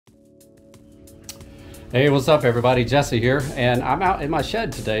Hey, what's up everybody? Jesse here, and I'm out in my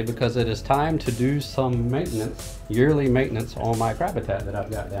shed today because it is time to do some maintenance, yearly maintenance on my Crabitat that I've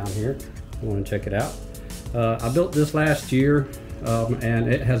got down here. You want to check it out? I built this last year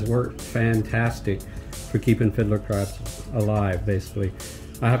and it has worked fantastic for keeping fiddler crabs alive, basically.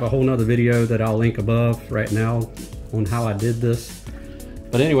 I have a whole nother video that I'll link above right now on how I did this.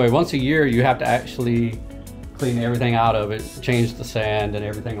 But anyway, once a year you have to actually clean everything out of it, change the sand and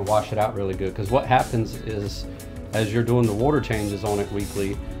everything, and wash it out really good. Because what happens is, as you're doing the water changes on it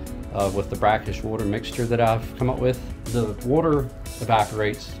weekly with the brackish water mixture that I've come up with, the water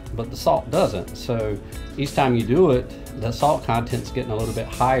evaporates but the salt doesn't. So each time you do it, the salt content's getting a little bit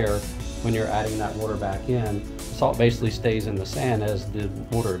higher when you're adding that water back in. The salt basically stays in the sand as the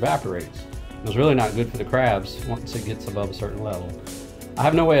water evaporates. It's really not good for the crabs once it gets above a certain level. I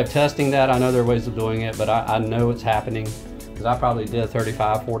have no way of testing that. I know there are ways of doing it, but I know it's happening because I probably did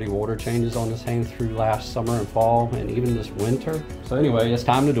 35, 40 water changes on this thing through last summer and fall and even this winter. So anyway, it's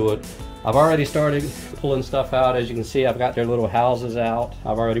time to do it. I've already started pulling stuff out. As you can see, I've got their little houses out.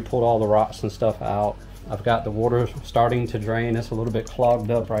 I've already pulled all the rocks and stuff out. I've got the water starting to drain. It's a little bit clogged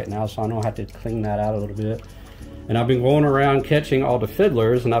up right now, so I know I have to clean that out a little bit. And I've been going around catching all the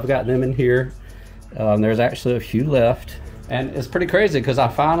fiddlers, and I've got them in here. There's actually a few left. And it's pretty crazy because I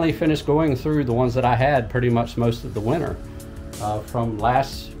finally finished going through the ones that I had pretty much most of the winter. From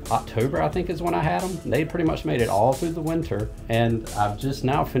last October, I think is when I had them. They pretty much made it all through the winter. And I've just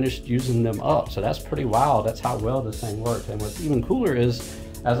now finished using them up. So that's pretty wild. That's how well this thing worked. And what's even cooler is,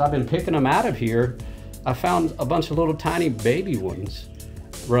 as I've been picking them out of here, I found a bunch of little tiny baby ones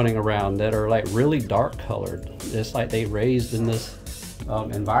running around that are like really dark colored. It's like they raised in this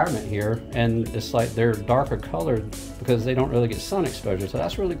environment here, and it's like they're darker colored because they don't really get sun exposure, so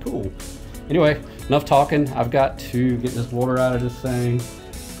that's really cool. Anyway, enough talking. I've got to get this water out of this thing,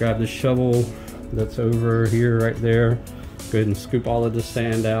 grab this shovel that's over here right there, go ahead and scoop all of this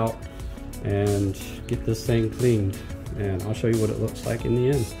sand out and get this thing cleaned, and I'll show you what it looks like in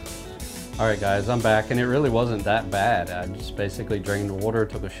the end. Alright guys, I'm back, and it really wasn't that bad. I just basically drained the water,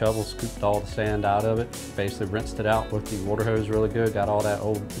 took a shovel, scooped all the sand out of it, basically rinsed it out with the water hose really good, got all that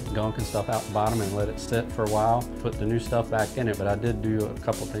old gunk and stuff out the bottom and let it sit for a while, put the new stuff back in it. But I did do a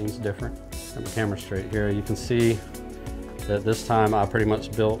couple things different. Got my camera straight here. You can see that this time I pretty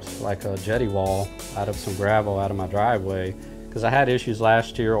much built like a jetty wall out of some gravel out of my driveway, because I had issues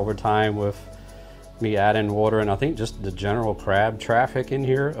last year over time with me adding water, and I think just the general crab traffic in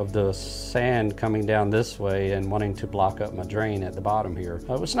here of the sand coming down this way and wanting to block up my drain at the bottom here.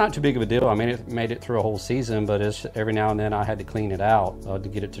 It's not too big of a deal. I mean, it made it through a whole season, but it's every now and then I had to clean it out to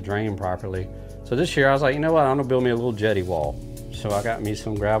get it to drain properly. So this year I was like, you know what, I'm gonna build me a little jetty wall. So I got me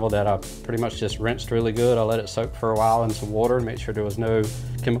some gravel that I pretty much just rinsed really good. I let it soak for a while in some water and make sure there was no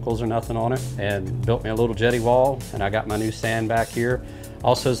chemicals or nothing on it, and built me a little jetty wall. And I got my new sand back here.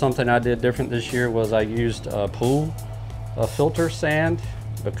 Also, something I did different this year was I used a pool filter sand,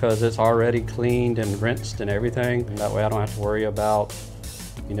 because it's already cleaned and rinsed and everything. And that way I don't have to worry about,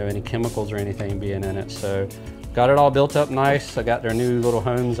 you know, any chemicals or anything being in it. So got it all built up nice. I got their new little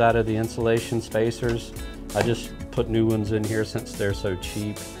homes out of the insulation spacers. I just put new ones in here since they're so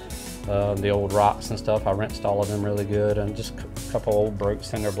cheap. The old rocks and stuff, I rinsed all of them really good, and just a couple old broke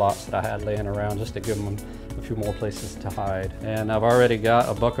cinder blocks that I had laying around just to give them a few more places to hide. And I've already got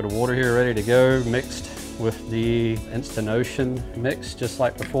a bucket of water here ready to go, mixed with the Instant Ocean mix just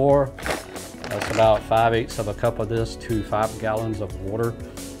like before. That's about 5/8 of a cup of this to 5 gallons of water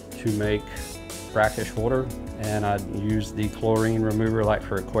to make brackish water. And I use the chlorine remover like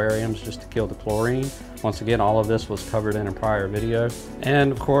for aquariums just to kill the chlorine. Once again, all of this was covered in a prior video.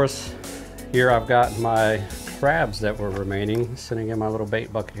 And of course, here I've got my crabs that were remaining sitting in my little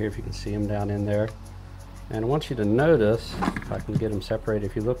bait bucket here, if you can see them down in there. And I want you to notice, if I can get them separated,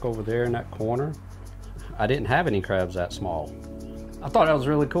 if you look over there in that corner, I didn't have any crabs that small. I thought that was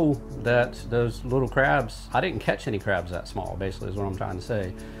really cool that those little crabs, I didn't catch any crabs that small, basically is what I'm trying to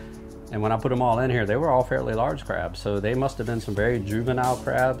say. And when I put them all in here, they were all fairly large crabs. So they must have been some very juvenile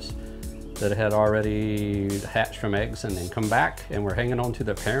crabs that had already hatched from eggs and then come back and were hanging on to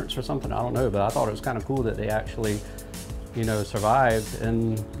their parents or something. I don't know, but I thought it was kind of cool that they actually, you know, survived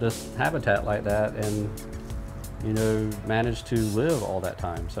in this habitat like that and, you know, managed to live all that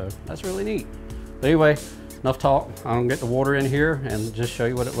time. So that's really neat. But anyway, enough talk. I'm gonna get the water in here and just show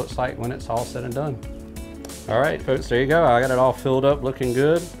you what it looks like when it's all said and done. All right, folks, there you go. I got it all filled up, looking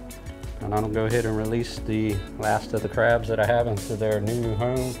good. And I'm gonna go ahead and release the last of the crabs that I have into their new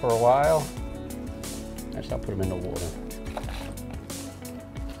home for a while. Actually, I'll put them in the water.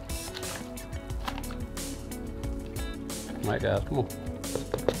 All right, guys, come on.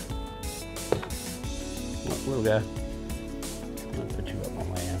 little guy. I'll put you up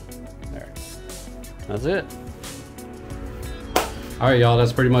on land. There. That's it. All right, y'all,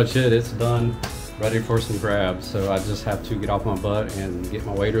 that's pretty much it. It's done, ready for some crabs. So I just have to get off my butt and get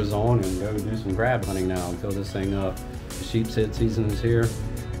my waders on and go do some crab hunting now and fill this thing up. The sheep's hit season is here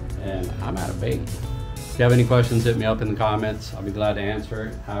and I'm out of bait. If you have any questions, hit me up in the comments. I'll be glad to answer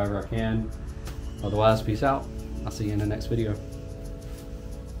it however I can. Otherwise, peace out. I'll see you in the next video.